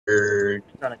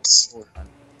for. Trying to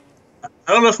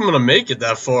I don't know if I'm gonna make it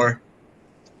that far.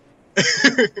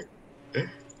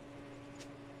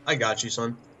 I got you,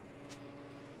 son.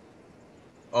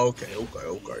 Okay. Are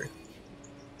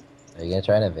you gonna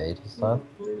try and evade his son?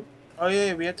 Oh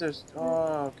yeah, we have to.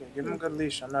 Oh, okay. Give him a good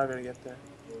leash. I'm not gonna get there.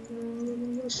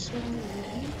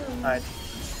 Alright.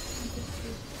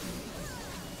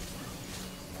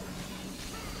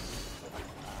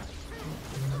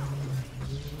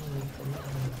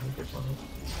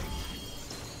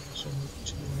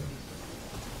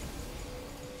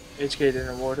 HK didn't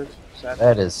award it. Sad.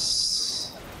 That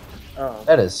is. Oh.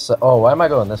 That is. So, oh, why am I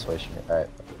going this way? Alright.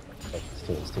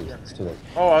 It's too late.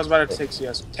 Oh, I was about to take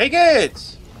CS. Take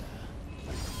it!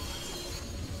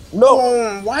 No!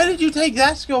 Oh, why did you take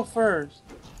that skill first?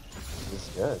 It's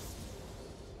good.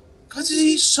 Because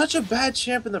he's such a bad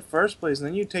champ in the first place, and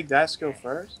then you take that skill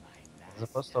first? As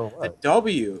opposed to The what?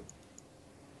 W.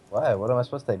 Why? What am I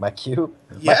supposed to take? My Q?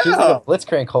 Yeah. My Q's like a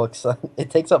Blitzcrank Hulk, son.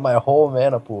 It takes up my whole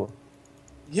mana pool.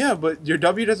 Yeah, but your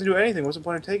W doesn't do anything. What's the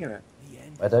point of taking it?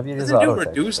 My W Does is it do auto attack.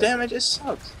 reduce damage? It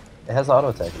sucks. It has auto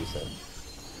attack, you said.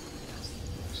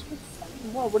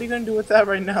 What are you gonna do with that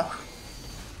right now?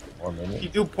 More minions. You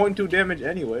do 0.2 damage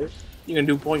anyway. You can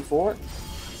do 0.4?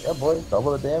 Yeah, boy,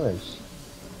 double the damage.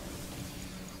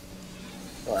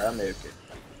 Alright, I made it good.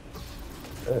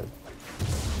 Good.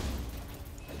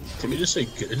 Can we just say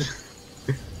good?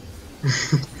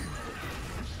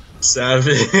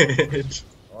 Savage.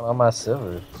 On my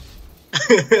silver.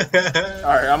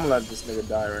 Alright, I'm gonna let this nigga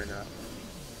die right now.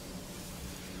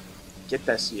 Get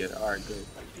that shit. Alright, good.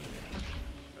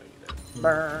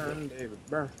 Burn, David,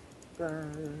 burn.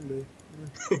 Burn,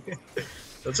 David.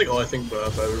 That's like all I think about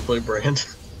if I ever play Brand.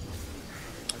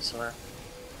 I swear.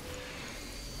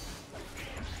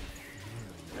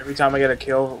 Every time I get a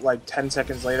kill, like 10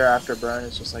 seconds later after burn,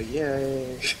 it's just like,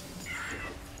 yay.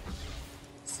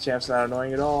 This champ's not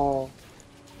annoying at all.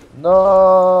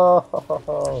 No!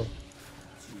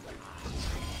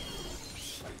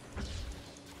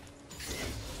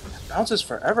 It bounces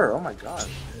forever, oh my god.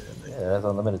 Yeah, it has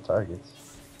unlimited targets.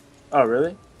 Oh,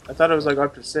 really? I thought it was like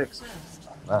up to 6.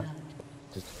 Nah.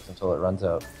 Just until it runs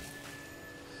out.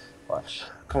 Watch.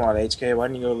 Come on, HK, why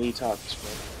didn't you go lead top this bro?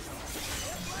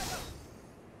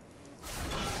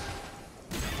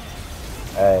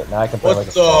 Alright, now I can play What like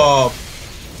a the?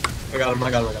 I got him.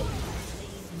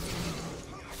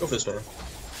 Go for this, man.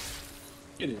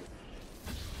 Get it.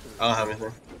 I don't have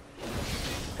anything.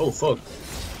 Oh, fuck.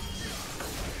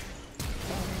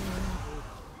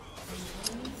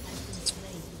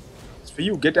 It's for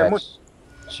you, get that much.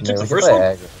 She Took knows the to first play one?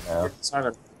 aggro now. It's not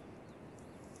a...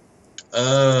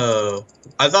 Oh.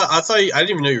 I thought I didn't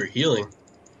even know you were healing.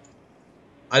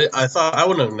 I thought I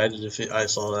wouldn't have netted if I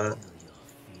saw that.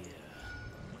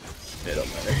 It don't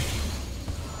matter.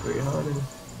 300.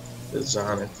 The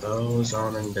Sonic goes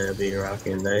on and Debbie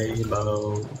rocking they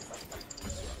both.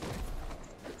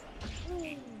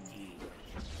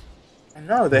 I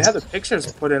know, they had the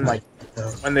pictures put in like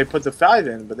when they put the 5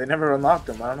 in, but they never unlocked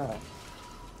them, I don't know.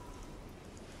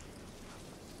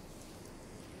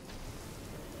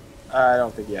 I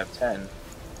don't think you have 10.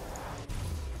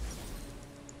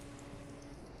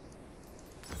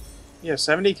 Yeah,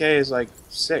 70k is like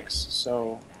 6,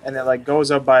 so... And it like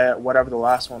goes up by whatever the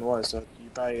last one was, so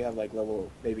you probably have like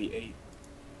level maybe 8.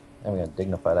 I'm gonna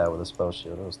dignify that with a spell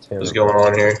shield. That was terrible. What's going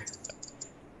on here?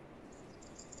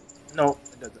 No,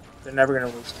 it doesn't. They're never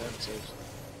gonna lose 10 saves.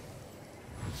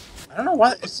 I don't know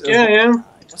why. It's, Yeah.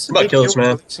 What's I'm the about to big kill deal this with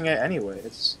man. releasing it anyway?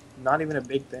 It's not even a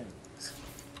big thing.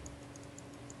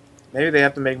 Maybe they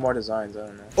have to make more designs, I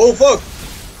don't know. Oh, fuck!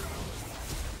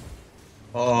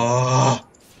 Oh.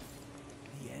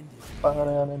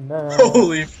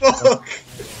 Holy fuck!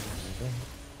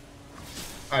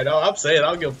 Alright, I'm saying, I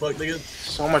don't give a fuck, nigga.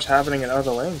 So much happening in other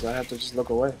lanes, I have to just look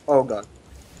away. Oh god.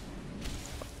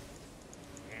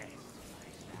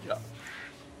 Yeah.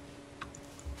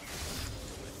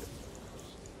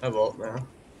 I vault now.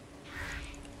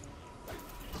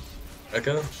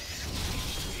 Echo?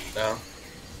 No.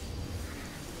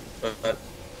 But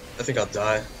I think I'll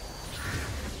die.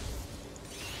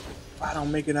 If I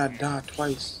don't make it, I die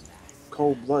twice.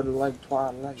 Cold-blooded like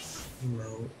Twilight.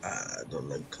 No, I don't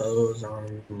like clothes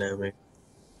on, never.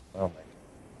 Oh my god.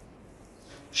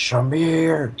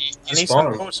 Shamir! I need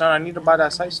some coach, son. I need to buy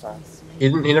that sight stone. He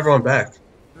never went back.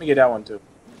 Let me get that one too.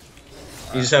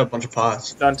 He just had a bunch of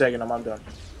pots. Done taking them, I'm done.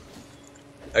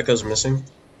 Echo's missing.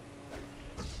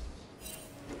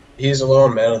 He's low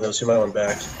on mana though, so he might went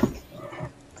back.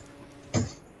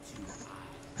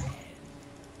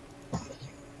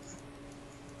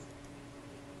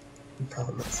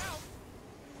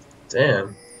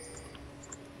 Damn.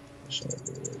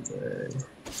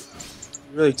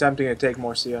 Really tempting to take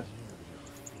more CS.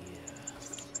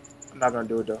 I'm not gonna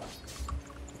do it though.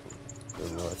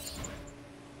 Good looks.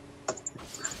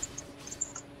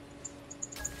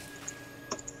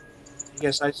 You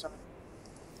guess I saw.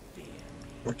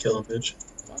 We're killing, bitch.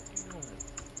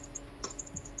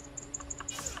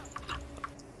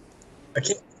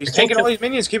 He's taking all these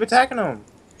minions. Keep attacking him.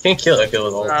 Can't kill Echo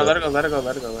with all Alright, the. let it go. Let it go.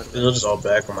 Let it go. Let it go. It'll just all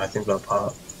back when I think about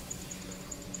pop.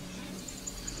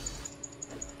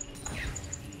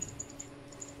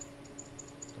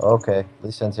 Okay,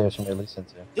 Lee Sin's here. Shamir, Lee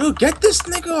Sin's here. Dude, get this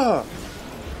nigga.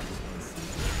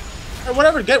 Hey,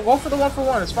 whatever. Go for the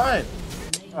 1-for-1. It's fine.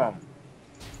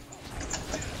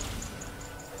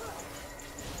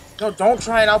 No, don't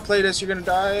try and outplay this. You're gonna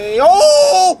die.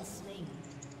 Oh!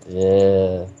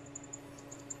 Yeah.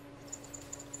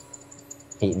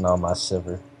 Hating on my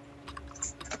silver.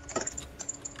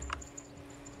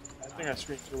 I think I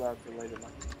screamed too loud for later,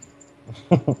 man.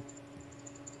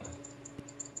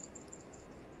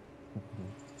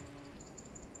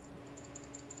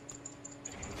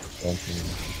 Thank you.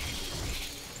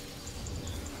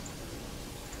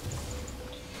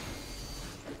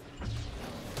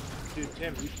 Dude,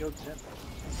 Tim, you killed Tim.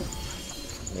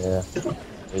 Yeah.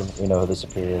 We know who the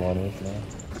superior one is now.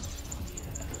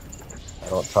 I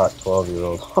don't talk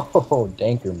 12-year-old. Oh,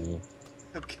 danker me.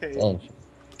 Okay. Dang.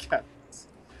 God.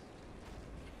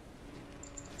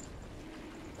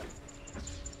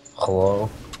 Hello?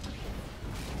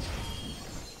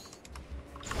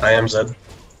 I am Zed.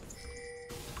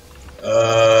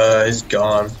 He's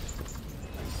gone.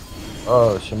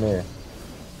 Oh, Shamir.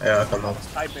 Yeah, I come up.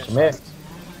 Shamir.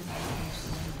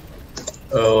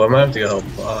 Oh, I might have to go help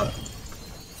bot.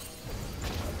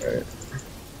 Alright.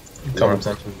 Coming,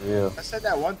 Tim. Real. I said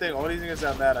that one thing. All these niggas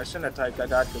got mad. I shouldn't have typed. I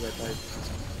died because I typed.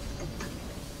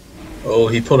 Oh,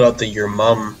 he pulled out the your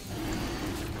mum.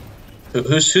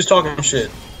 Who's talking shit?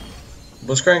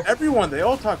 What's crank? Everyone, they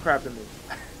all talk crap to me.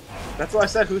 That's why I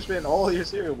said who's spitting all your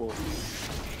cereal bowls.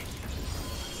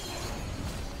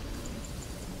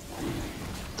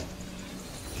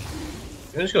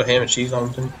 You just go ham and cheese on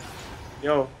him.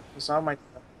 Yo, it's on my.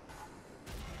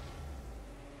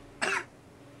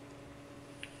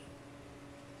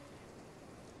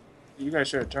 You guys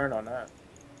should have turned on that.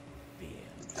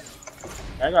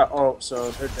 I got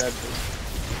so they're dead.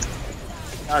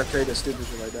 Gotta trade this stupid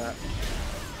shit like that.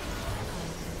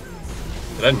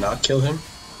 Did I not kill him?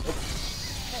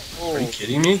 Oh. Are you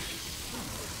kidding me?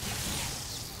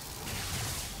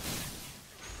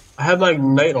 I had like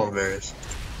night on Varus.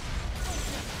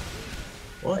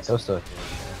 What? Echo still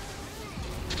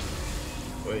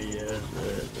Wait, yeah.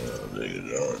 What are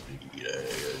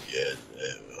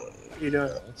you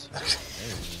doing?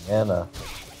 Anna.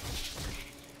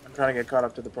 I'm trying to get caught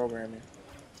up to the programming.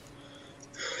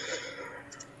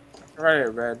 Right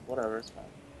here, red. Whatever, it's fine.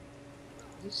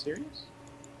 Is he serious?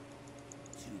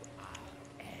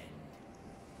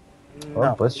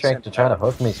 Oh, Blitzcrank to try to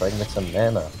hook me so I can get some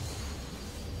mana.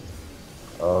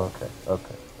 Oh,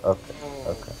 okay.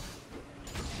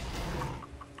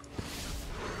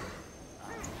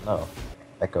 No.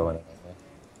 Echo in it.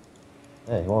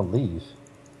 Yeah, he won't leave.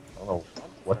 I don't know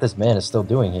what this man is still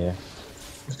doing here.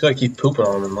 I feel like he's pooping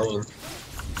on him in lane.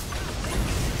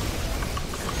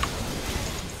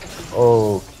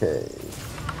 Okay.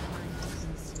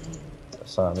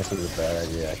 Son, this is a bad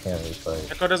idea. I can't really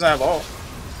fight. Echo doesn't have ult.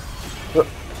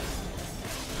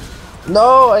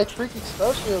 No, I freaking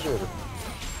spell shielded.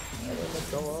 I didn't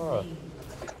let go off.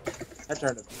 I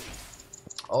turned it.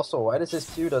 Also, why does his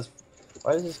Q do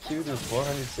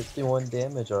 461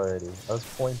 damage already? That was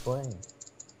point blank.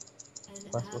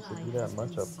 I'm not supposed to do that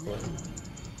much up close.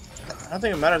 I don't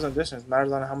think it matters on distance. It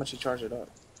matters on how much you charge it up.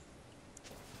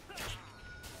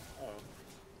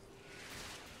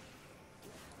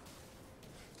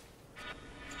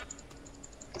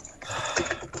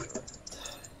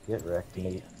 Get wrecked,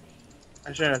 mate.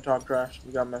 I shouldn't have talked trash.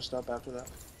 We got messed up after that.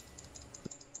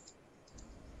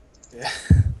 Yeah.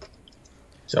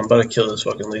 So I'm about to kill this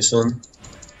fucking Lee Sin.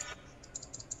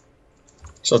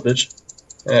 What's up, bitch?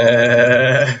 You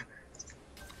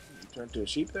turned into a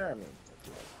sheep there? I mean.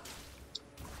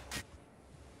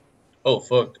 Oh,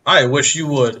 fuck. I wish you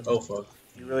would. Oh, fuck.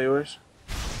 You really wish?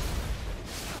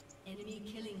 Enemy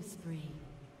killing spree.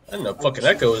 I didn't know fucking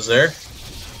Echo was there.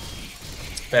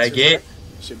 Baguette.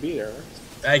 Should be there,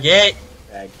 right? Baguette.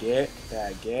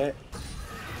 Baguette.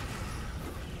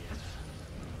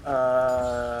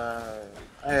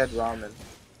 I had ramen.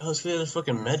 I was feeling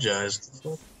fucking Medjais.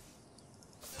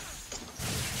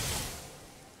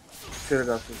 Should have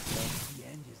got food. The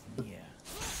end is near.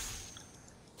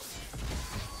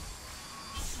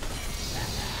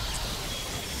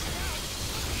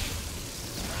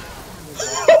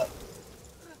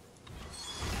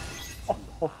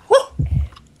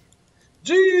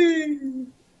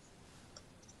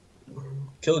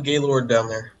 Kill Gaylord down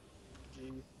there.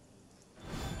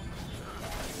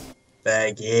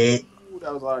 Bag it. Ooh,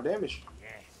 that was a lot of damage.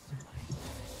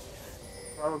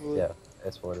 Probably. Yeah,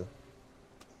 it's 40.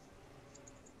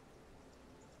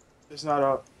 It's not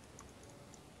up.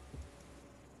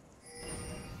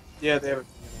 Yeah, they have it.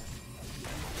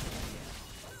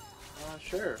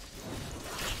 Sure.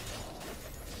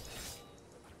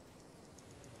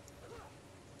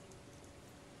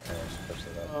 Yeah, just push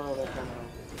it up. Oh, they're coming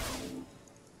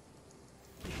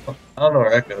up. I don't know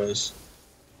where Echo is.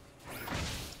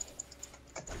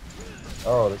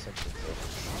 Oh, this actually good.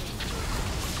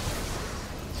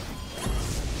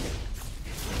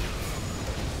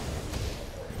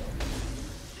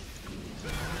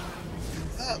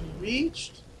 That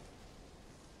reached?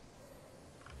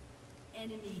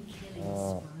 Enemy killing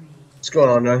spree. What's going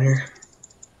on down here?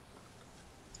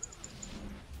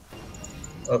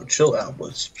 Oh, chill out,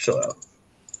 Blitz. Chill out.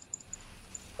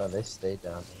 Oh, they stay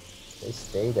down here. They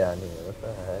stay down here. What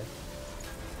the heck?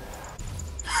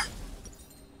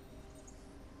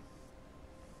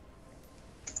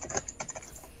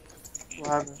 What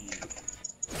happened?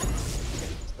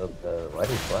 So why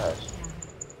did he flash?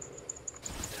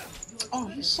 Oh,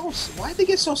 he's so. Why'd they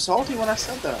get so salty when I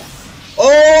said that?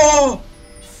 Oh!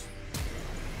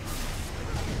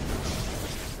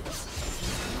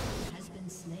 Has been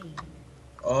slain.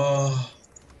 Oh.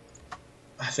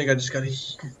 I think I just got a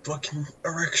fucking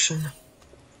erection.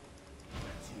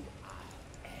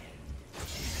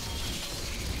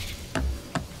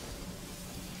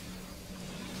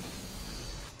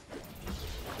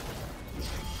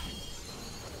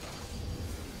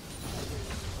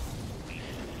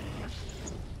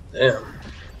 Damn.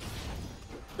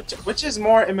 Which is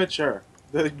more immature?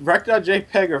 The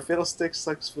rec.jpg or FiddleSticks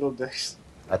like FiddleSticks?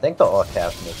 I think the all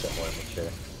caps makes it more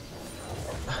mature.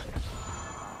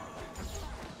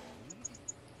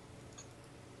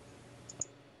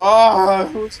 Oh,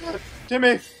 who's that?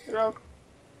 Timmy, get up.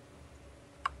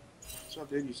 What's up,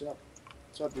 dude? You suck.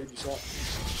 What's up, dude? You suck.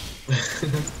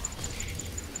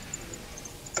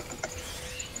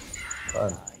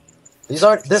 Fun. These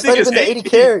aren't. That's not Niggas even the hate 80 me.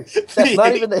 carries. That's They not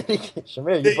hate even the 80 carries.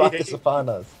 Shamir, you brought this upon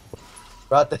us.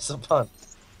 Brought this upon.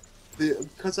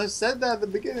 Because I said that at the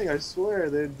beginning, I swear.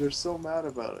 They're so mad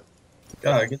about it.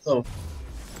 God, get the.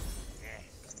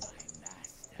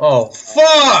 Oh,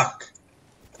 fuck!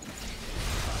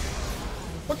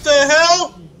 What the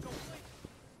hell?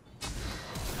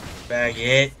 Bag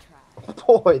it.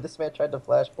 Boy, this man tried to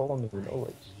flash pull me. No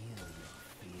way.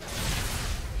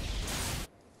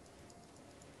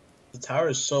 The tower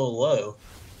is so low.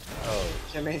 Oh,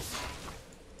 Timmy,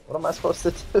 what am I supposed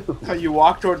to do? how you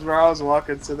walk towards where I was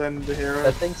walking, so then the hero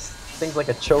That thing's like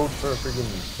a chode for a freaking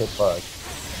hitbug.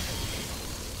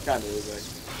 kind of is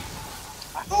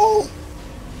like. Oh!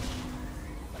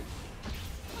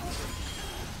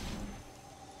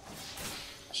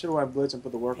 I should have went blitz and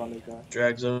put the work on this guy.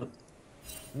 Drags up.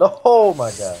 No, oh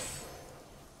my god.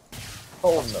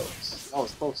 Oh no. That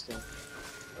was close to him.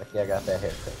 Lucky I got that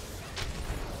haircut.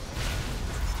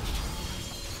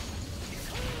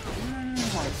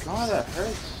 Oh my god, that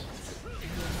hurts.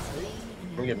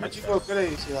 I'm getting How'd you mixed go up. good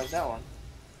at AC like that one?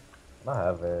 I don't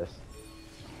have this.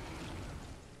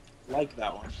 Like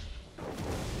that one.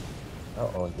 I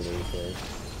don't own good 80 carry.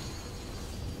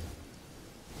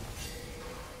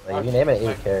 Like, if you name it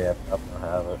 80 carry, I don't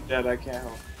have it. Dead, I can't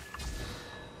help.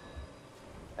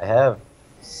 I have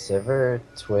Sivir,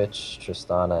 Twitch,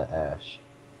 Tristana, Ashe.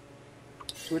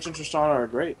 Twitch and Tristana are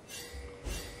great.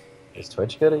 Is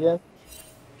Twitch good again?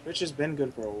 Twitch has been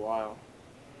good for a while.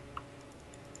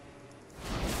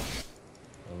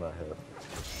 I'm not here.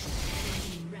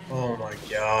 Oh my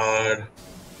god.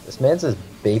 This man says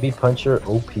Baby Puncher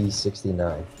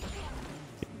OP69.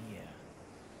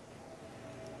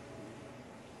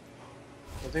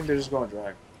 I think they're just going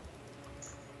drag.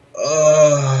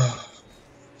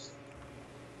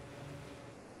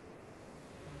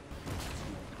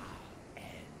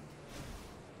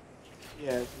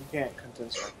 Yeah, you can't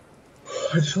contest.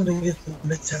 I just want to get the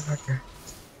mid tower.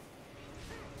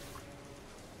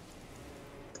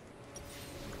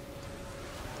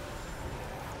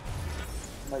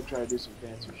 Might try to do some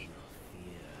fancy shit.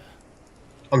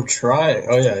 I'm trying.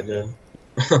 Oh yeah, I did.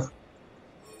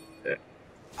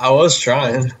 I was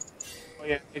trying. Oh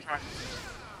yeah, they trying.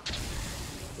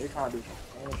 They trying to do some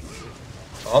fancy shit.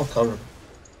 Oh, I'm coming.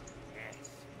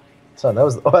 Son, that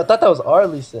was. Oh, I thought that was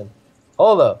Arleson.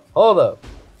 Hold up, hold up.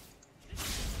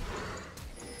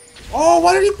 Oh,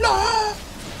 why did he fly?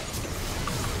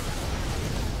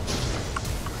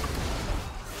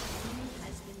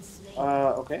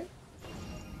 Okay.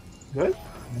 Good.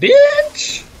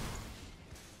 Bitch!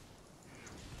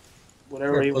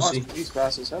 Whatever he wants pussy. to. He's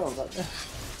fast as hell. But...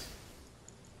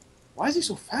 Why is he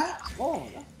so fast? Oh,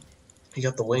 He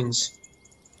got the wings.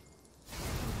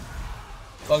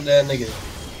 Fuck that nigga.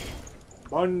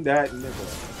 bun that nigga.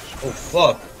 Oh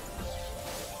fuck.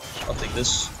 I'll take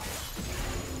this.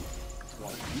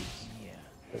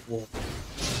 Oh,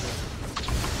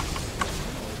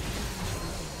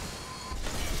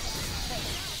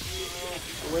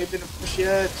 Wait, didn't push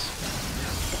yet.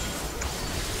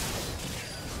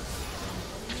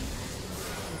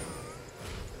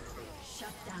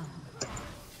 Shut down.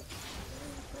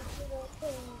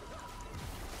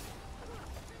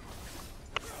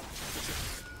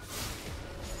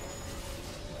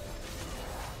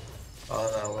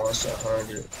 oh, that wants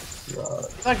 100.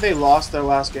 It's like they lost their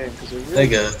last game because they really.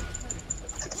 Nigga.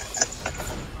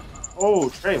 Oh,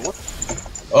 Trey, what?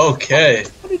 Okay.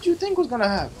 What did you think was gonna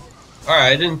happen?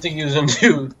 Alright, I didn't think he was gonna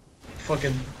do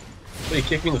fucking. Wait, he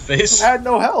kicked me in the You face? had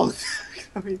no health.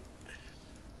 I mean,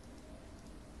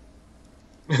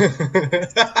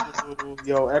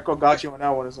 yo, Echo got you on that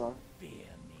one, son.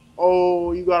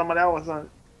 Oh, you got him on that one, son.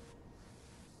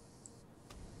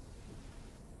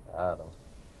 I don't know.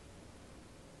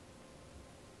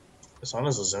 It's on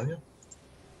his lasagna?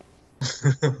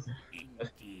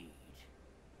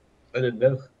 I didn't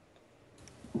know.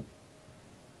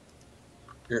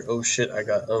 Oh shit, I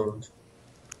got owned.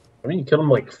 I mean, you killed him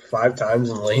like 5 times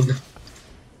in lane.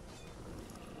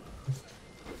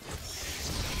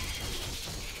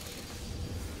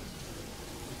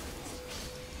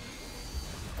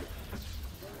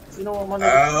 You know what, my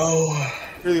nigga? Ow.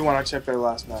 Really want to check their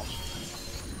last match.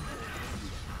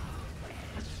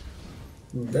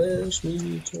 Best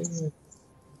me too.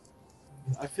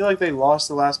 I feel like they lost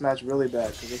the last match really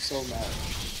bad because they're so mad.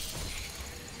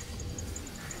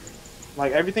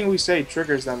 Like, everything we say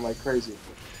triggers them like crazy.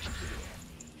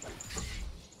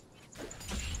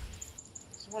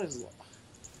 So what is that?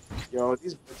 Yo,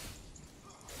 these...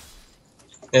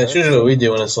 Yeah, it's usually what we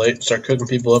do when it's late. Start cooking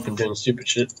people up and doing stupid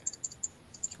shit.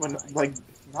 When, like,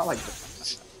 not like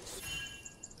that.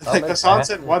 I'll Like, make- Hassan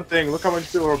said one thing, look how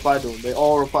much people replied to him. They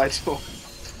all replied to him.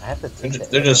 I have to take that.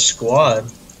 They're just squad.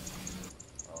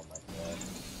 Oh my god.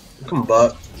 Come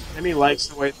butt. And he likes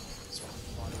the way...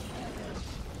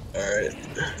 Alright.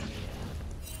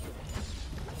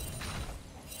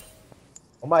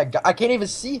 Oh my god, I can't even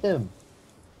see him.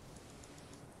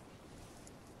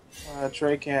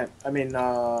 Trey can't... I mean,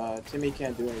 Timmy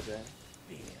can't do anything.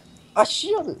 I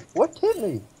shielded. What hit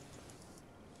me?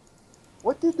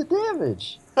 What did the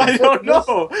damage? I don't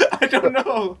know! I don't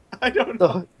know! I don't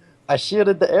know! I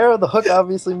shielded the arrow, the hook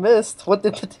obviously missed. What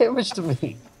did the damage to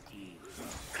me?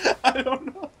 I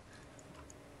don't know!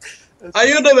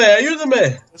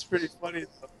 Ayúdame! That's pretty funny,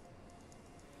 though.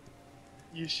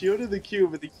 You shielded the Q,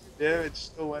 but the Q damage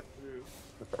still went through.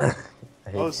 I That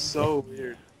hate was so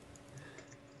weird.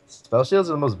 Spell shields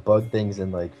are the most bugged things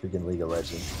in like freaking League of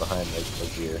Legends behind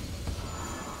like gear.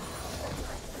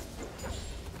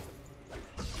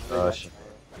 Gosh. Your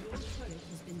turret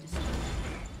has been destroyed.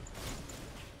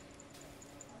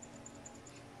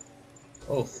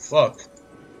 Oh fuck.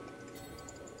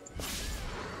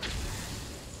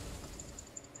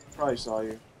 Probably saw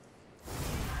you.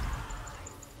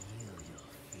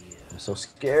 I'm so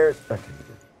scared. Okay,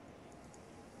 good.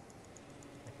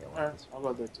 I can't Alright, wait this. I'll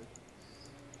go there too.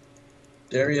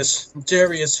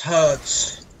 Darius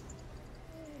hurts.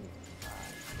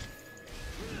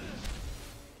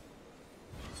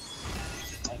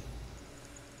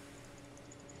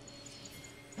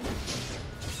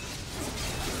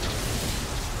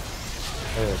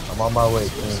 Hey, I'm on my way,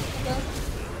 King.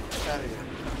 Get out of here.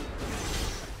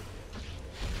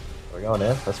 We're going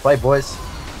in. Let's fight, boys.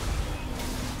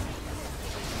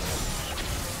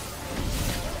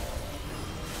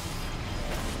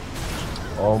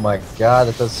 Oh my god,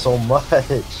 that does so much.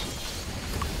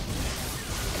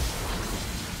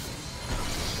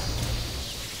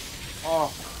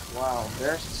 Oh, wow.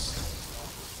 There's...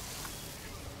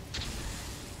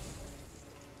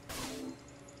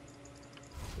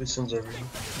 This one's over here.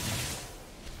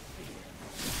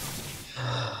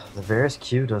 The Varus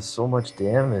Q does so much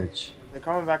damage. They're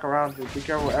coming back around, dude. Be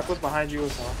careful. Echo's behind you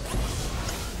as well.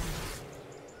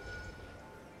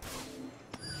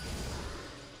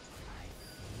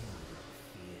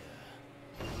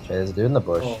 Okay, there's a dude in the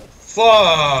bush. Oh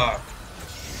fuck!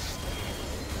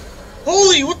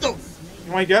 Holy, what the?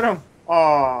 You might get him.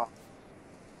 Oh.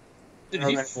 Did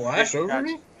he flash over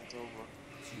me? It's over.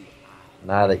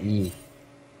 Nah, the E.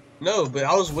 No, but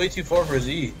I was way too far for his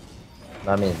E.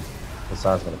 I mean,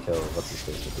 Hassan's gonna kill. What's his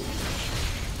face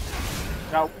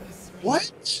with Now,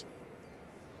 what?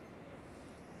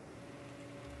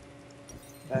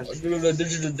 I'm doing a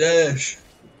digital dash.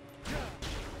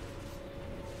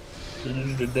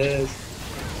 Digital dash.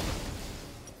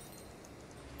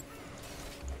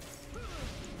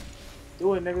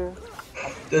 Do it, nigga.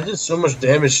 That did so much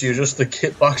damage to you, just the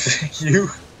kitboxing you.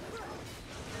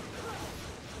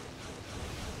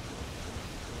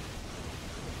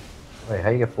 Wait, how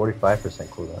you get 45%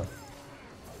 cooldown?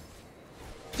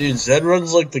 Dude, Zed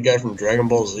runs like the guy from Dragon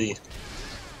Ball Z.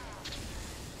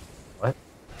 What?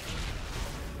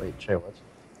 Wait, Che, what?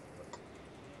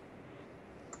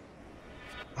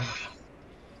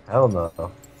 Hell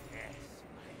no.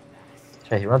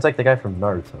 Che, he runs like the guy from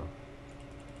Naruto.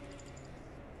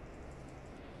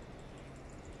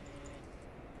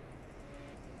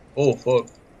 Oh, fuck.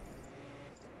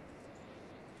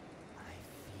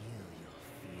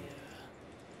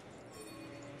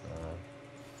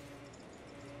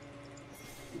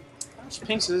 How much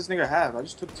pinks does this nigga have? I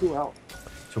just took 2 out.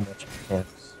 Too much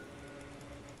mechanics.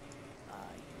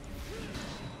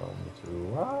 Come to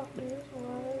walk this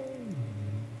way.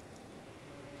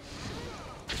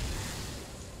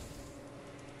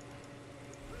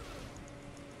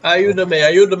 Ayúdame,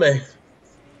 ayúdame.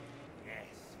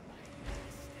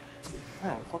 Oh,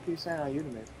 what the fuck are you saying on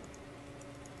Udemy?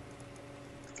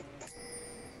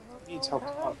 Needs help.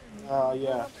 Yeah. An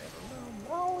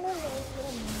ally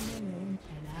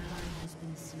has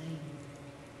been slain.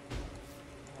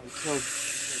 Oh, he killed.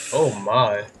 Oh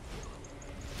my.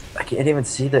 I can't even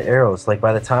see the arrows. Like,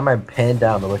 by the time I pan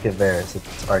down to look at Varus,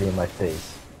 it's already in my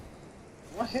face.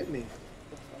 What hit me?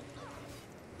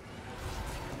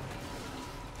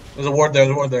 There's a ward there,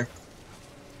 there's a ward there.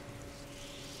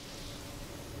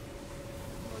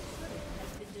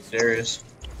 Darius.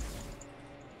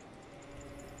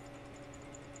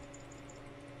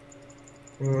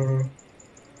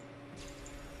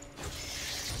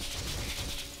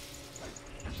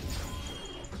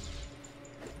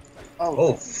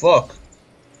 Oh, fuck.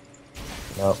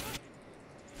 Nope.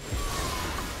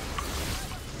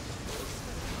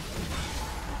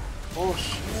 Oh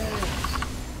shit.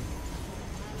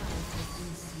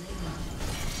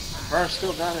 Burr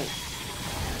still got it.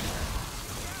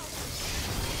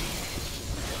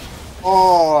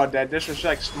 Oh, that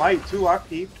disrespect smite too, I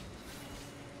peeped.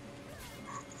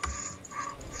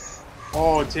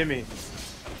 Oh, Timmy.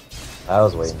 I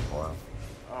was waiting for him.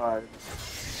 Alright.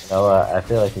 No, I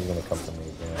feel like he's gonna come to me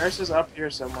again. Nurse is up here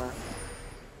somewhere.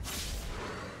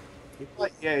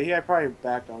 Yeah, he had probably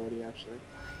backed already, actually.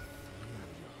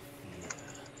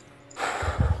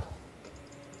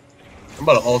 I'm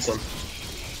about to ult him.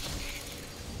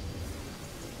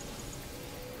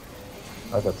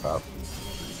 I'll go top.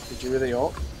 Did you really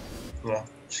ult? Yeah,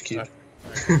 just keep.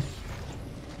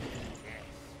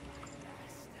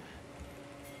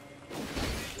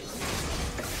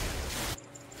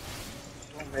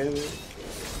 Maybe.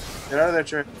 Get out of there,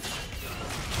 Trey.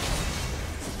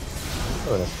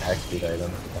 Oh, an attack speed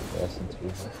item after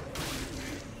SN2.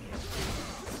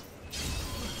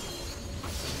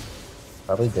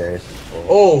 Probably Darius is full.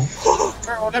 Oh,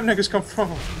 Where all them niggas come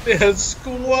from? they had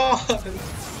squad.